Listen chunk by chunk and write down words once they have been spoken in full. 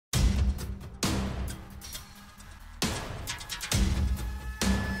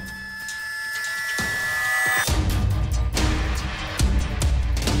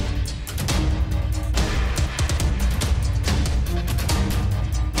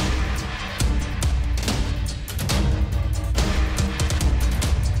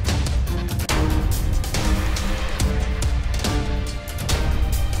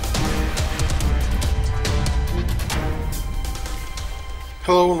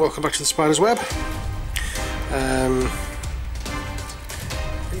Hello and welcome back to the Spider's Web.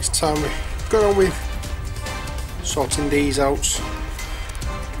 It's time we got on with sorting these out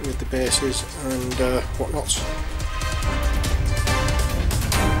with the bases and whatnot.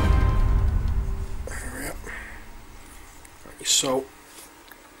 There we are. Right, so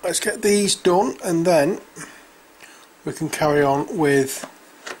let's get these done and then we can carry on with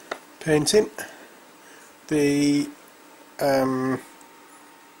painting the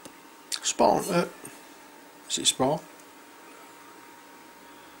spawn. Is it spawn?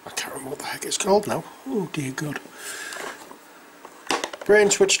 I can't remember what the heck it's called now. Oh dear God.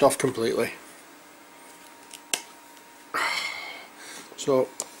 Brain switched off completely. So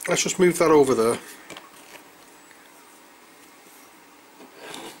let's just move that over there.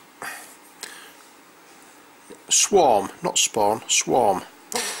 Swarm, not spawn, swarm.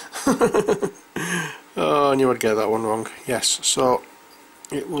 Oh, I knew I'd get that one wrong. Yes, so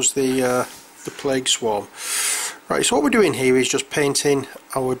it was the plague swarm. Right, so what we're doing here is just painting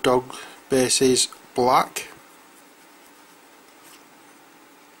our dog bases black.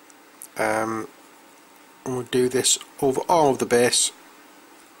 And we'll do this over all of the base,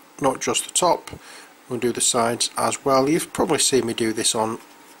 not just the top. We'll do the sides as well. You've probably seen me do this on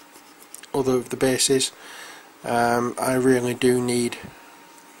other of the bases. I really do need,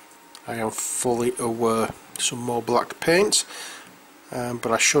 I am fully aware, some more black paint,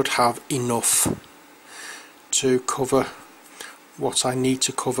 but I should have enough to cover what I need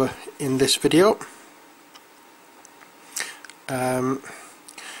to cover in this video. I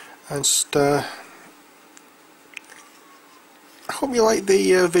hope you like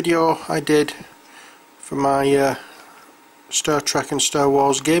the video I did for my Star Trek and Star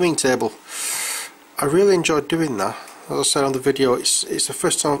Wars gaming table. I really enjoyed doing that. As I said on the video, it's the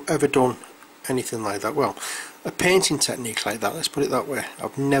first time I've ever done anything like that. Well, a painting technique like that, let's put it that way.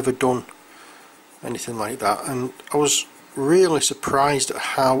 I've never done anything like that, and I was really surprised at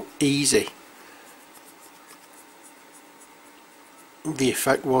how easy the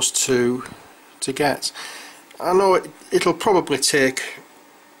effect was to get. I know it'll probably take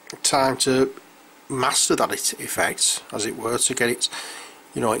time to master that effect, as it were, to get it,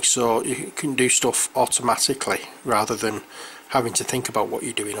 you know, like so you can do stuff automatically rather than having to think about what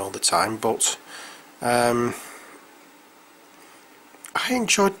you're doing all the time. But I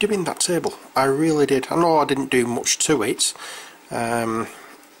enjoyed doing that table. I really did. I know I didn't do much to it, because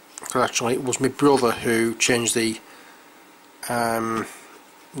actually it was my brother who changed the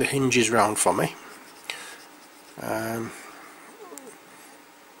hinges round for me,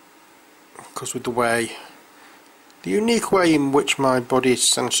 because with the unique way in which my body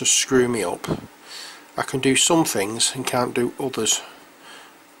tends to screw me up, I can do some things and can't do others,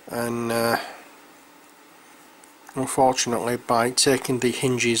 and unfortunately, by taking the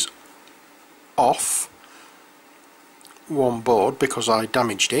hinges off one board because I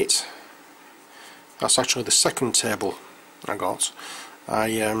damaged it, that's actually the second table I got.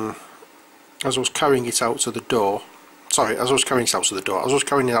 As I was carrying it out to the door, as I was carrying it out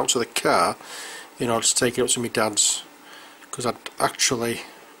to the car in order to take it up to my dad's, because I'd actually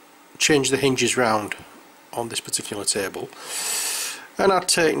changed the hinges round on this particular table, and I'd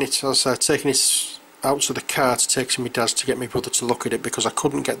taken it, as I said, out to the car to take to my dad's to get my brother to look at it, because I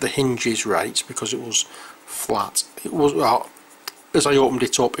couldn't get the hinges right because it was flat. It was, well, as I opened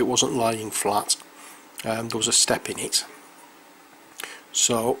it up, it wasn't lying flat. There was a step in it.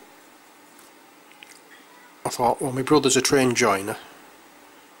 So I thought, well, my brother's a trained joiner.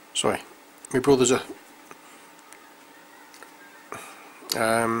 Sorry, my brother is a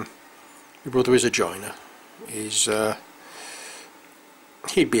joiner.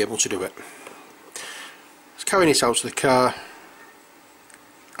 He'd be able to do it. I was carrying it out to the car.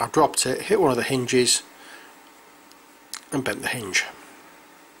 I dropped it, hit one of the hinges, and bent the hinge,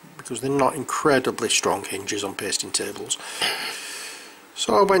 because they're not incredibly strong hinges on pasting tables.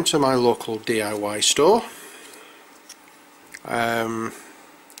 So I went to my local DIY store and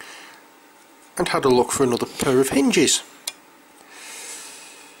had a look for another pair of hinges.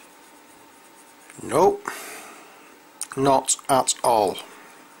 Nope, not at all.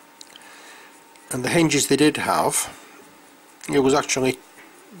 And the hinges they did have, it was actually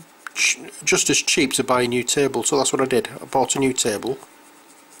just as cheap to buy a new table, so that's what I did. I bought a new table.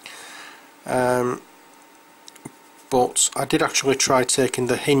 But I did actually try taking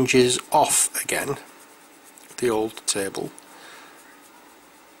the hinges off again, the old table,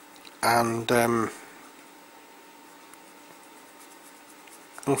 and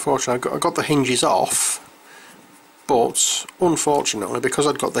unfortunately I got the hinges off, but unfortunately, because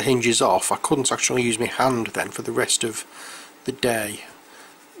I'd got the hinges off, I couldn't actually use my hand then for the rest of the day.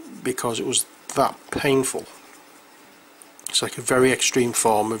 because it was that painful. It's like a very extreme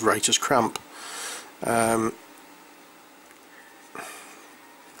form of writer's cramp. And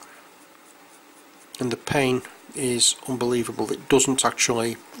the pain is unbelievable. It doesn't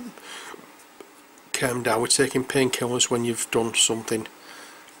actually calm down. We're taking painkillers when you've done something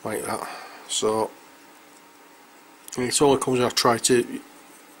like that. So it's all it comes when I try to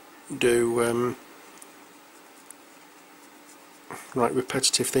do like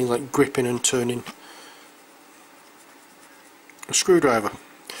repetitive things like gripping and turning a screwdriver.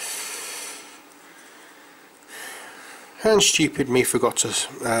 And stupid me forgot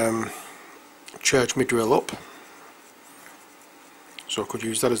to charge my drill up, so I could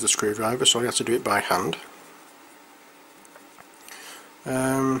use that as the screwdriver, so I had to do it by hand.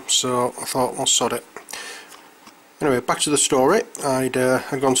 So I thought, I'll sod it. Anyway, back to the story. I'd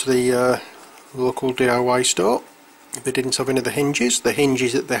gone to the local DIY store. They didn't have any of the hinges. The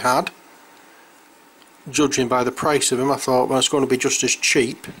hinges that they had, judging by the price of them, I thought, well, it's going to be just as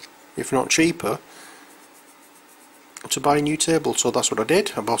cheap, if not cheaper, to buy a new table. So that's what I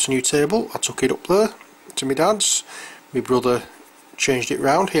did. I bought a new table. I took it up there to my dad's. My brother changed it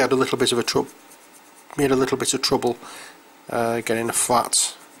round. He had a little bit of a trouble getting a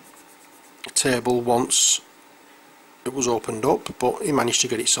flat table once it was opened up, but he managed to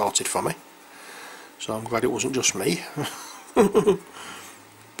get it sorted for me. So I'm glad it wasn't just me.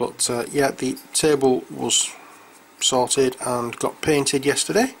 But yeah, the table was sorted and got painted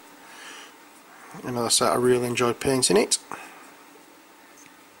yesterday. And as I said, I really enjoyed painting it.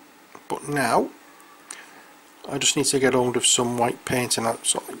 But now I just need to get hold of some white paint, and I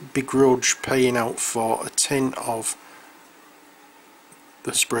sort of begrudge paying out for a tin of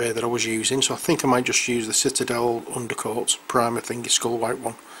the spray that I was using, so I think I might just use the Citadel undercoat primer thingy, skull white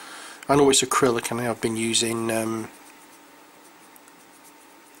one. I know it's acrylic and I have been using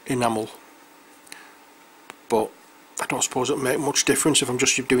enamel, but I don't suppose it'll make much difference if I'm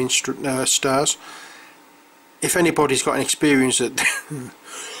just doing stars. If anybody's got an experience at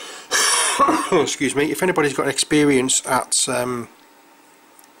excuse me, if anybody's got an experience at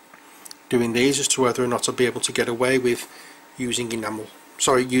doing these as to whether or not I'll be able to get away with using enamel,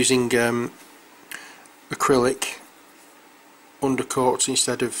 sorry, using acrylic undercoats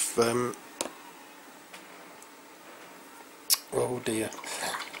instead of oh dear,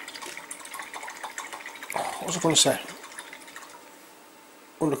 what was I going to say?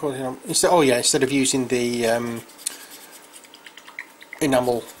 Undercoat enamel. Instead of using the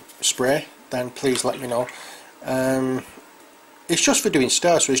enamel spray, then please let me know. It's just for doing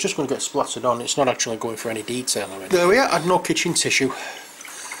stars, so it's just going to get splattered on. It's not actually going for any detail or anything. There we are. I had no kitchen tissue,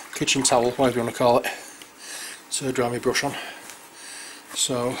 kitchen towel, whatever you want to call it, to dry my brush on.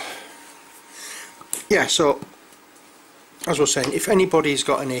 So yeah, so as I was saying, if anybody's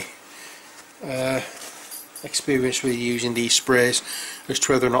got any experience with using these sprays as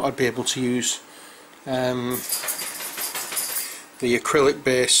to whether or not I'd be able to use the acrylic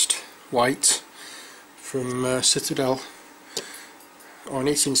based white from Citadel on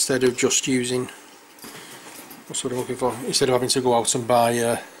it, instead of just using, what's what I'm looking for, instead of having to go out and buy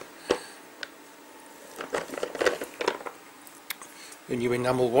a new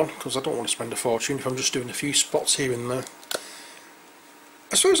enamel one, because I don't want to spend a fortune if I'm just doing a few spots here and there.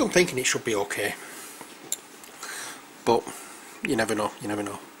 I suppose I'm thinking it should be okay, but you never know, you never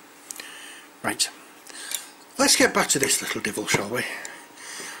know. Right, let's get back to this little devil, shall we?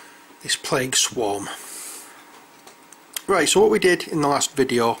 This plague swarm. Right, so what we did in the last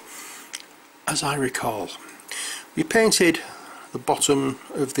video, as I recall, we painted the bottom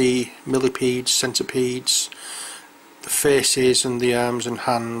of the millipedes, centipedes, the faces and the arms and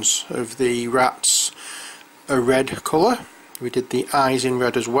hands of the rats a red colour. We did the eyes in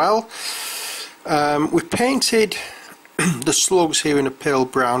red as well. We painted the slugs here in a pale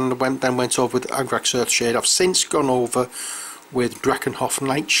brown, and then went over with Agrax Earthshade. I've since gone over with Drakenhof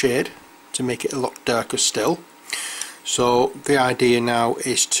Nightshade to make it a lot darker still. So the idea now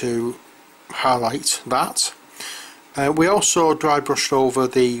is to highlight that. We also dry brushed over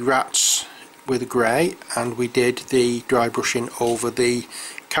the rats with grey, and we did the dry brushing over the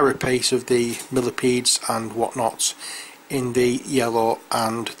carapace of the millipedes and whatnot in the yellow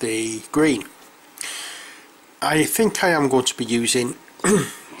and the green. I think I am going to be using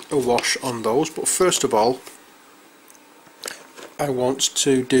a wash on those, but first of all I want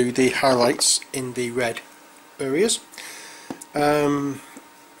to do the highlights in the red areas. Now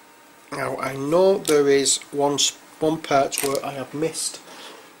I know there is one part where I have missed,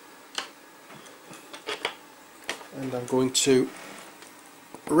 and I'm going to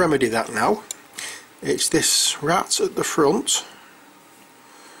remedy that now. It's this rat at the front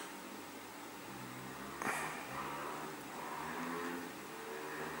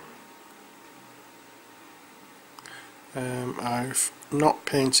I've not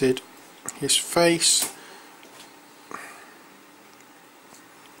painted his face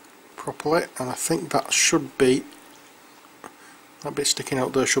properly, and I think that should be, that bit sticking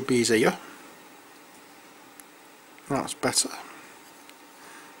out there should be his ear. That's better.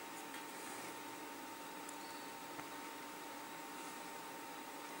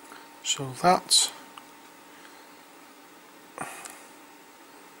 So that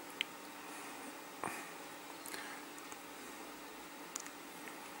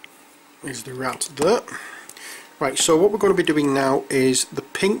is the rat there. Right, so what we're going to be doing now is the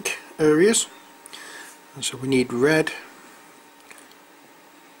pink areas, and so we need red,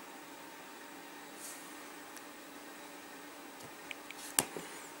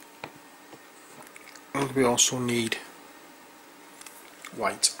 and we also need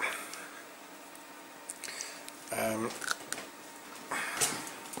white.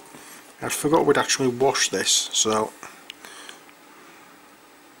 I forgot we'd actually wash this, so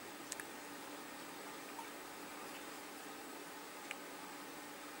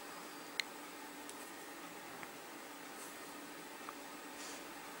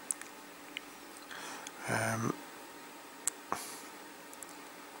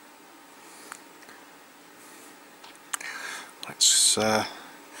let's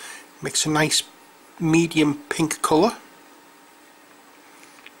mix a nice medium pink colour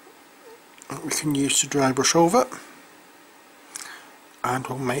that we can use to dry brush over, and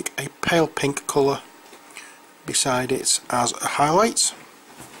we'll make a pale pink colour beside it as a highlight.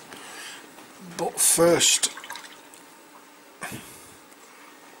 But first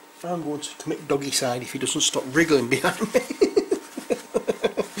I'm going to commit doggy side if he doesn't stop wriggling behind me.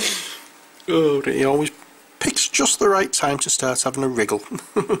 Oh, he always picks just the right time to start having a wriggle.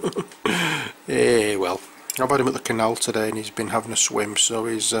 Well, I've had him at the canal today and he's been having a swim, so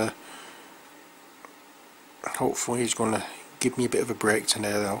he's hopefully he's going to give me a bit of a break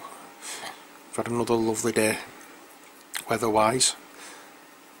today though. I've had another lovely day weather-wise.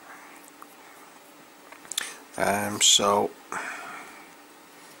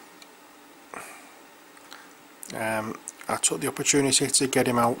 I took the opportunity to get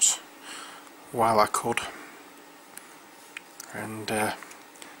him out while I could, and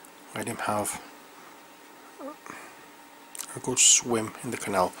let him have a good swim in the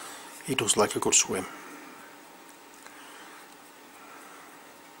canal. He does like a good swim.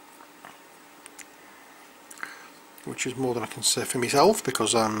 Which is more than I can say for myself,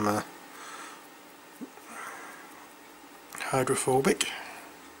 because I'm hydrophobic.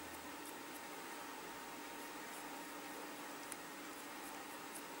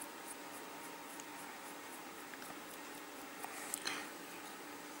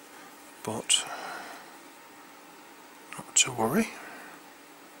 But not to worry.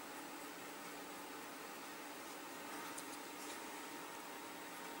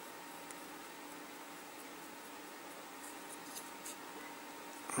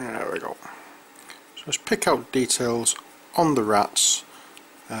 There we go. So let's pick out details on the rats,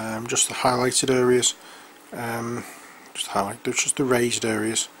 just the highlighted areas, just the raised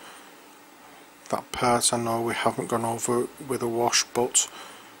areas. That part I know we haven't gone over with a wash, but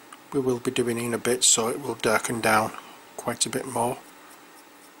we will be doing in a bit, so it will darken down quite a bit more.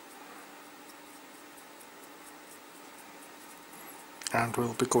 And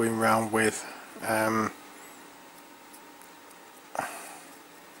we'll be going round with a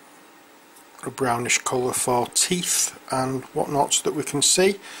brownish colour for teeth and whatnot that we can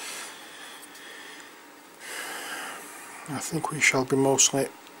see. I think we shall be mostly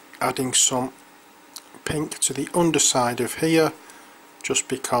adding some pink to the underside of here, just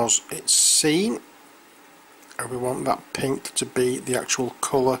because it's seen, and we want that pink to be the actual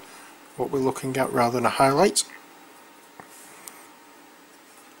colour what we're looking at rather than a highlight.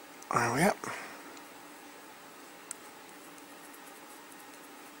 There we are.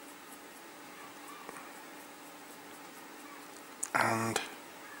 And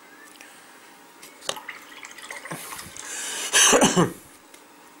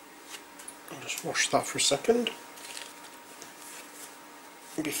I'll just wash that for a second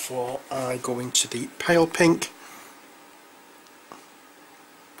before I go into the pale pink.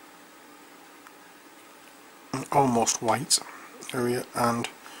 Almost white area, and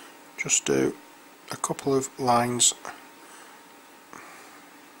just do a couple of lines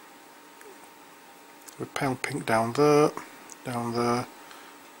with pale pink down there,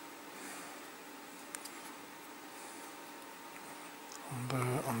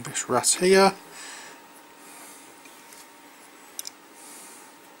 on this rat here.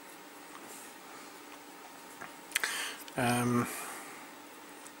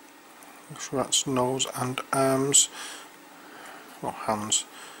 This rat's nose and arms or hands.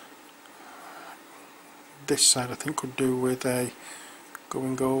 This side I think could do with a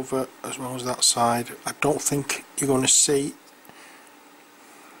going over as well as that side. I don't think you're going to see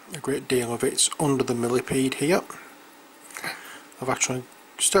a great deal of it under the millipede here. I've actually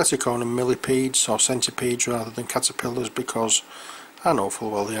started calling them millipedes or centipedes rather than caterpillars because I know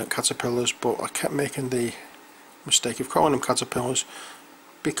full well they aren't caterpillars, but I kept making the mistake of calling them caterpillars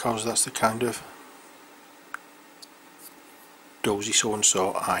because that's the kind of dozy so and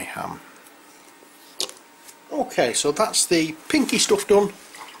so I am. Okay, so that's the pinky stuff done.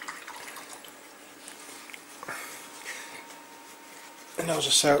 And as I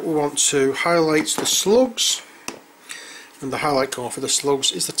said, we want to highlight the slugs, and the highlight colour for the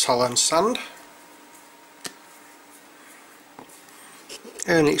slugs is the Talon sand,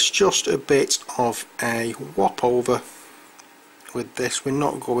 and it's just a bit of a whop over with this. We're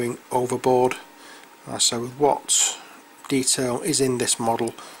not going overboard. So with what detail is in this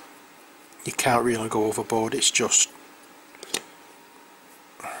model, you can't really go overboard. It's just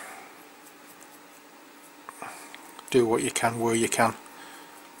do what you can where you can.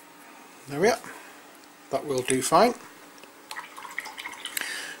 There we are. That will do fine.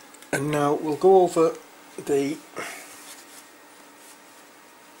 And now we'll go over the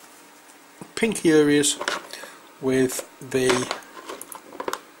pinky areas with the,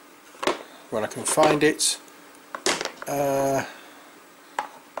 when I can find it,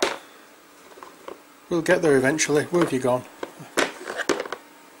 we'll get there eventually. Where have you gone?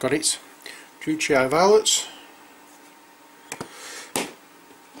 Got it. Druchii violets.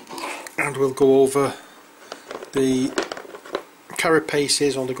 And we'll go over the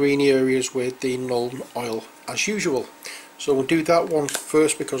carapaces on the greeny areas with the Nuln Oil as usual. So we'll do that one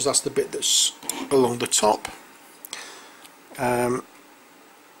first because that's the bit that's along the top. And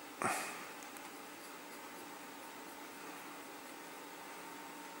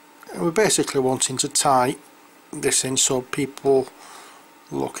we're basically wanting to tie this in so people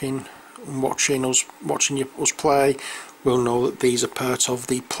looking and watching us play will know that these are part of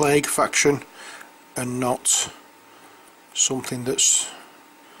the Plague faction and not something that's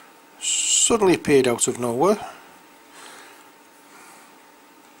suddenly appeared out of nowhere.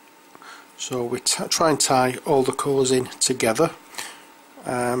 So we try and tie all the colours in together.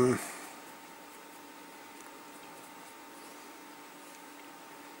 You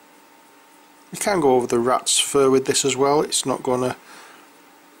can go over the rat's fur with this as well. It's not going to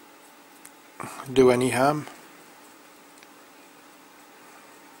do any harm.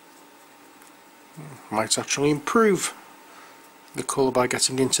 Might actually improve the colour by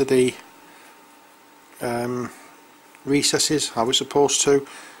getting into the recesses how we're supposed to,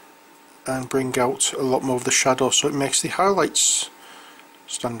 and bring out a lot more of the shadow, so it makes the highlights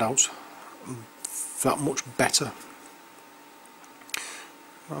stand out that much better.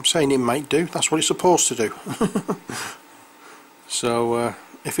 I'm saying it might do, that's what it's supposed to do. So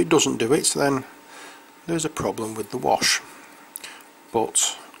if it doesn't do it, then there's a problem with the wash.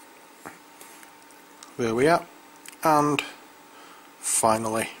 But there we are. And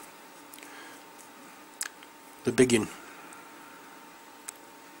finally the begin.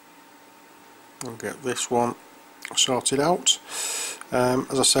 We'll get this one sorted out.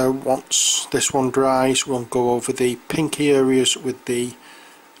 As I said, once this one dries, we'll go over the pinky areas with the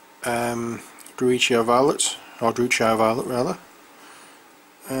Druchii violet, or Druchii violet rather.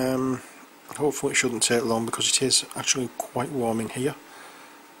 Hopefully it shouldn't take long because it is actually quite warm in here,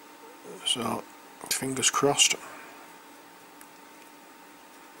 so fingers crossed.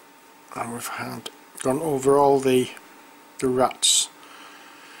 And we've gone over all the rats.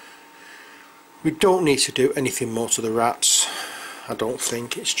 We don't need to do anything more to the rats, I don't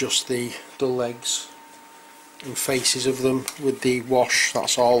think. It's just the legs and faces of them with the wash,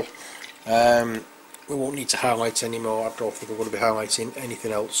 that's all. We won't need to highlight anymore. I don't think we're going to be highlighting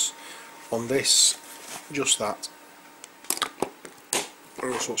anything else on this, just that.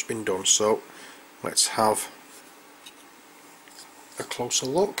 And that's what's been done. So let's have a closer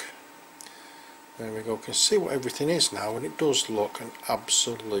look. There we go, can see what everything is now, and it does look an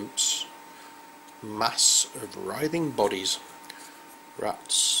absolute mass of writhing bodies.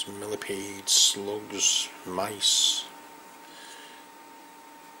 Rats, millipedes, slugs, mice.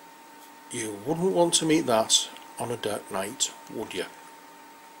 You wouldn't want to meet that on a dark night, would you?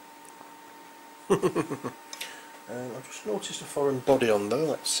 I've just noticed a foreign body on there.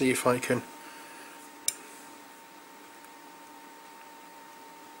 Let's see if I can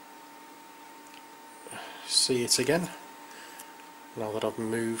see it again now that I've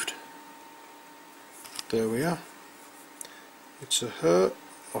moved. There we are. It's a hair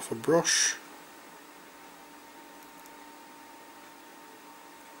off a brush.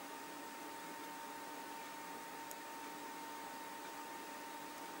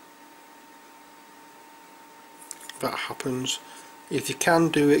 that happens. If you can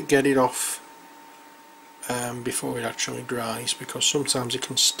do it, get it off before it actually dries, because sometimes it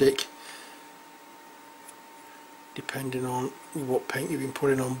can stick depending on what paint you've been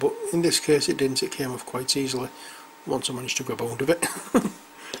putting on, but in this case it didn't. It came off quite easily once I managed to grab hold of it.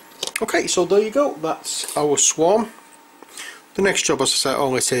 Okay, so there you go, that's our swarm. The next job, as I said,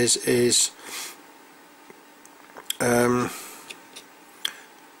 all it is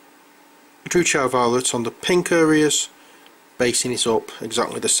true char violets on the pink areas, basing it up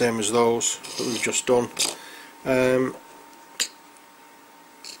exactly the same as those that we've just done.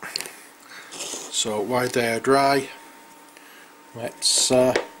 So while they are dry, let's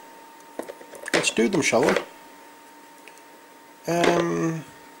do them, shall we?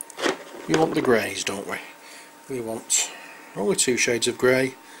 We want the greys, don't we? We want only 2 shades of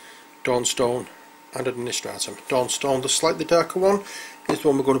grey, Dawnstone and Administratum. Dawnstone, the slightly darker one, is the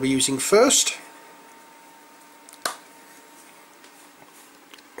one we're going to be using first.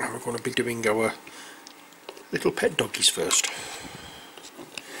 And we're going to be doing our little pet doggies first.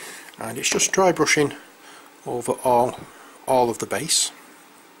 And it's just dry brushing over all of the base.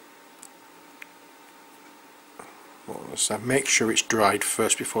 Well, so make sure it's dried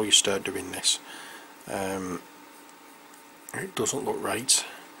first before you start doing this. It doesn't look right.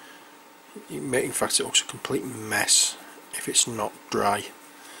 In fact, it looks a complete mess if it's not dry.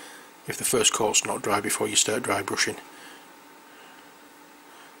 If the first coat's not dry before you start dry brushing.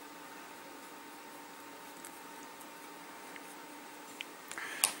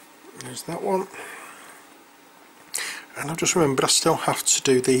 There's that one. And I've just remembered I still have to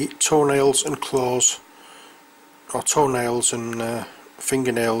do the toenails and claws, or toenails and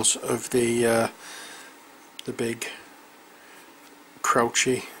fingernails of the big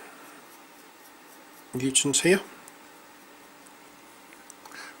crouchy mutants here.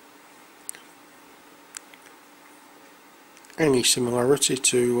 Any similarity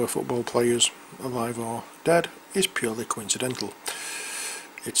to football players, alive or dead, is purely coincidental.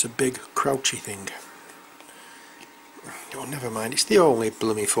 It's a big crouchy thing. Oh, never mind, it's the only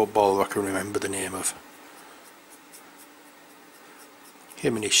blooming footballer I can remember the name of.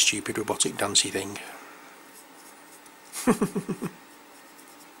 Him and his stupid robotic dancey thing.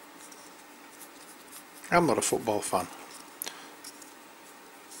 I'm not a football fan.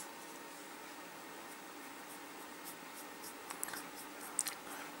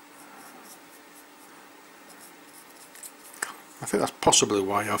 I think that's possibly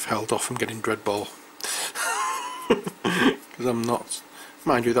why I've held off from getting Dreadball. Because I'm not.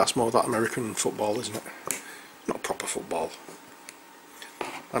 Mind you, that's more that American football, isn't it? Not proper football.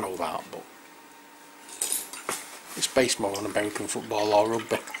 I know that, but it's based more on American football or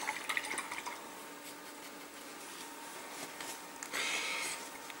rugby.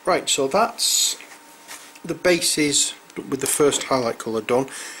 Right, so that's the bases with the first highlight colour done.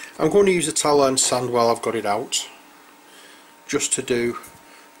 I'm going to use a towel and sand while I've got it out, just to do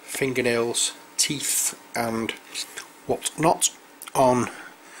fingernails, teeth and whatnot on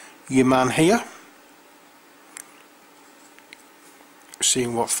your man here.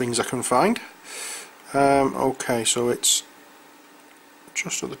 Seeing what things I can find. Okay, so it's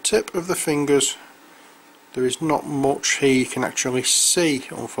just at the tip of the fingers. There is not much here you can actually see,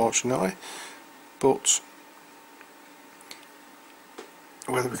 unfortunately, but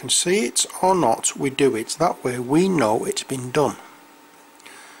whether we can see it or not, we do it. That way we know it's been done.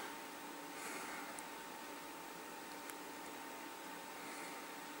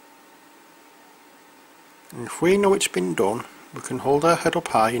 And if we know it's been done, we can hold our head up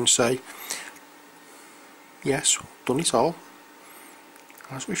high and say, yes, done it all,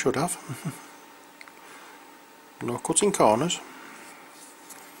 as we should have. No cutting corners.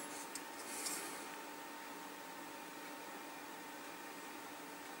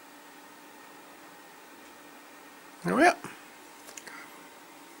 There we are.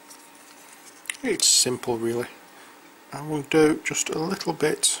 It's simple, really. I will do just a little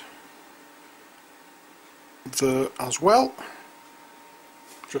bit there as well,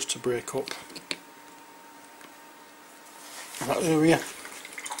 just to break up that area.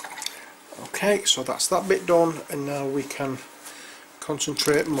 Okay, so that's that bit done, and now we can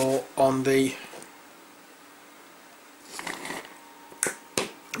concentrate more on the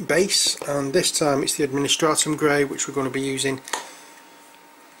base, and this time it's the Administratum Grey, which we're going to be using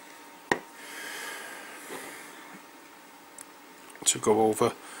to go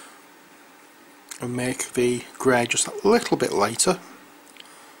over and make the grey just a little bit lighter,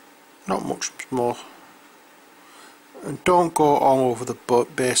 not much more. And don't go all over the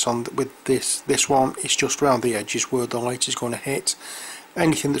base on with this one. It's just around the edges where the light is going to hit.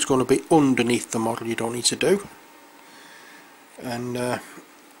 Anything that's going to be underneath the model you don't need to do. and like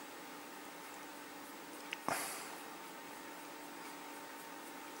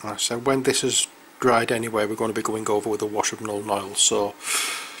I said, when this is dried anyway, we're going to be going over with a wash of Nuln Oil. So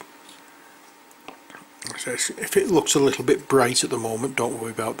if it looks a little bit bright at the moment, don't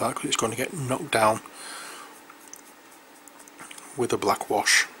worry about that, because it's going to get knocked down with a black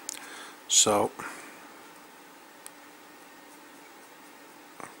wash. So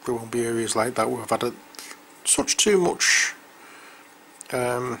there won't be areas like that where I've had such too much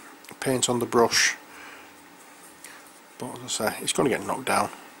paint on the brush, but as I say, it's going to get knocked down.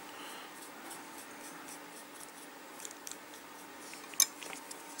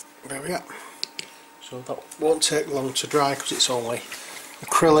 There we are. So that won't take long to dry because it's only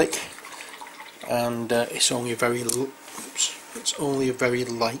acrylic, and it's only a very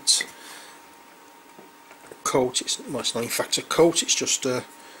light coat. Well, it's not in fact a coat, it's just a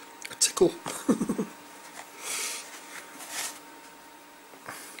tickle.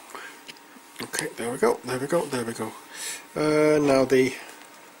 Okay, there we go. Now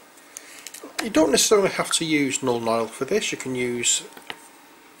you don't necessarily have to use Nuln Oil for this. You can use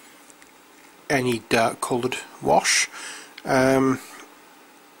any dark coloured wash. I'm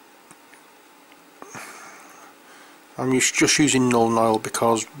just using Nuln Oil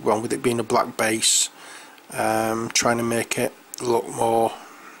because, well, with it being a black base, trying to make it look more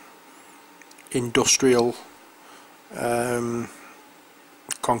industrial,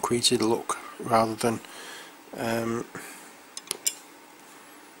 concreted look, rather than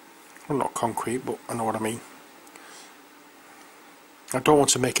well, not concrete, but I know what I mean. I don't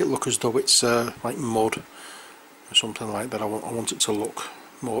want to make it look as though it's like mud or something like that. I want it to look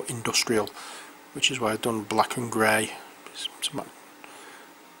more industrial, which is why I've done black and grey.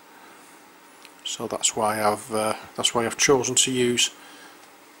 So that's why I've chosen to use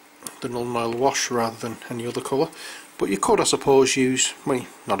the Nuln Oil wash rather than any other colour. But you could, I suppose, use, well,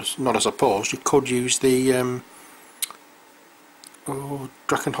 not I suppose, you could use the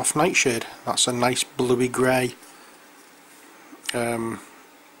Drachenhof Nightshade. That's a nice bluey grey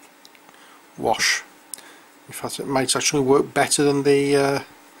wash. In fact, it might actually work better than the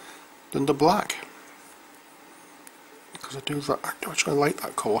black, because I do actually like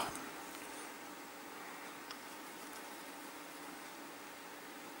that colour.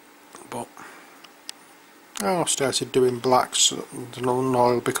 But I started doing blacks, the Nuln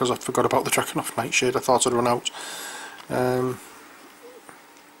Oil, because I forgot about the Drachenhof Nightshade. I thought I'd run out,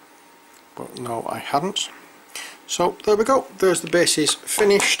 but no, I hadn't. So there we go, there's the bases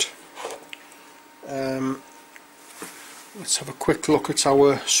finished. Let's have a quick look at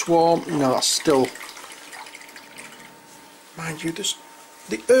our swarm. Now that's still, mind you, there's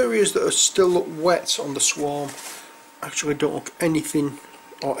the areas that are still look wet on the swarm actually don't look anything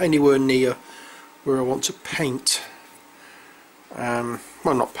or anywhere near where I want to paint. Well,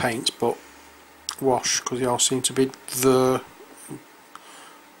 not paint, but wash, because they all seem to be there.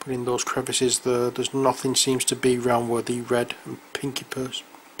 But in those crevices there's nothing seems to be around where the red and pinky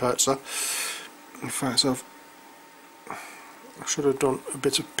parts are. In fact, I should have done a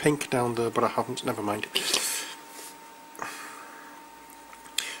bit of pink down there, but I haven't, never mind.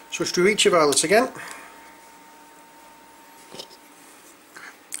 So let's do each of ours again.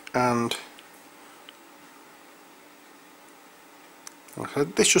 And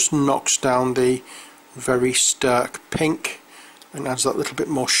this just knocks down the very stark pink and adds that little bit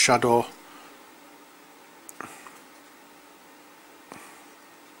more shadow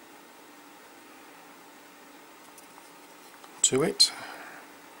to it.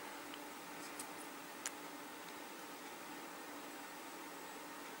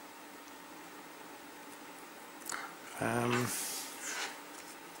 I'm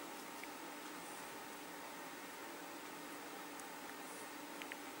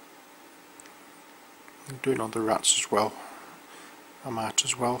doing on the rats as well. I might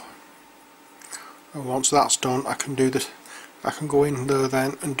as well. And once that's done, I can go in there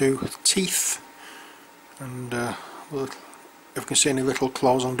then and do teeth, and if you can see any little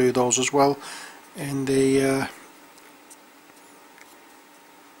claws, I'll do those as well in the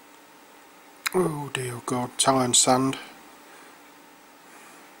oh dear God, tar and sand.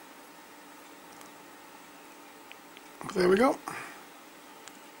 But there we go.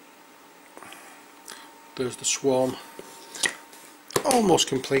 There's the swarm, almost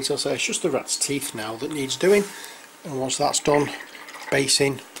complete. I'll say it's just the rat's teeth now that needs doing, and once that's done,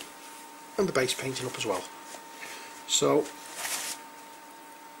 basing and the base painting up as well. So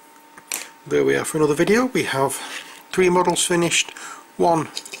there we are for another video. We have 3 models finished, 1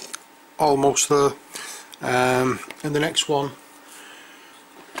 almost there, and the next one,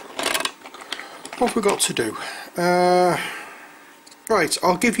 what have we got to do? Right,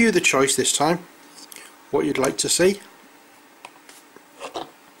 I'll give you the choice this time, what you'd like to see.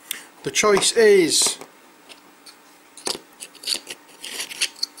 The choice is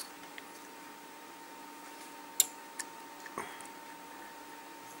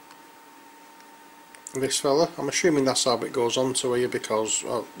this fella. I'm assuming that's how it goes on to here because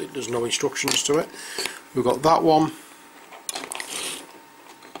there's no instructions to it. We've got that one,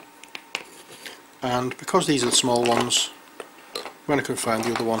 and because these are the small ones, when I can find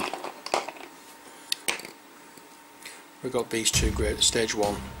the other one, we've got these two great stage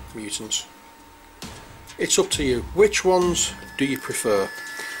 1 mutants. It's up to you. Which ones do you prefer?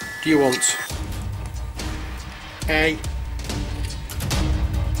 Do you want A,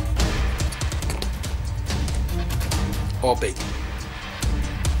 or B?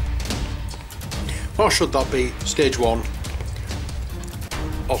 Or should that be stage 1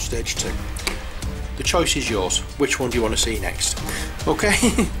 or stage 2? The choice is yours. Which one do you want to see next? Okay.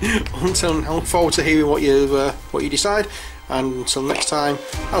 I look forward to hearing what you decide, and until next time,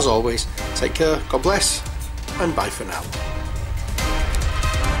 as always, take care, God bless, and bye for now.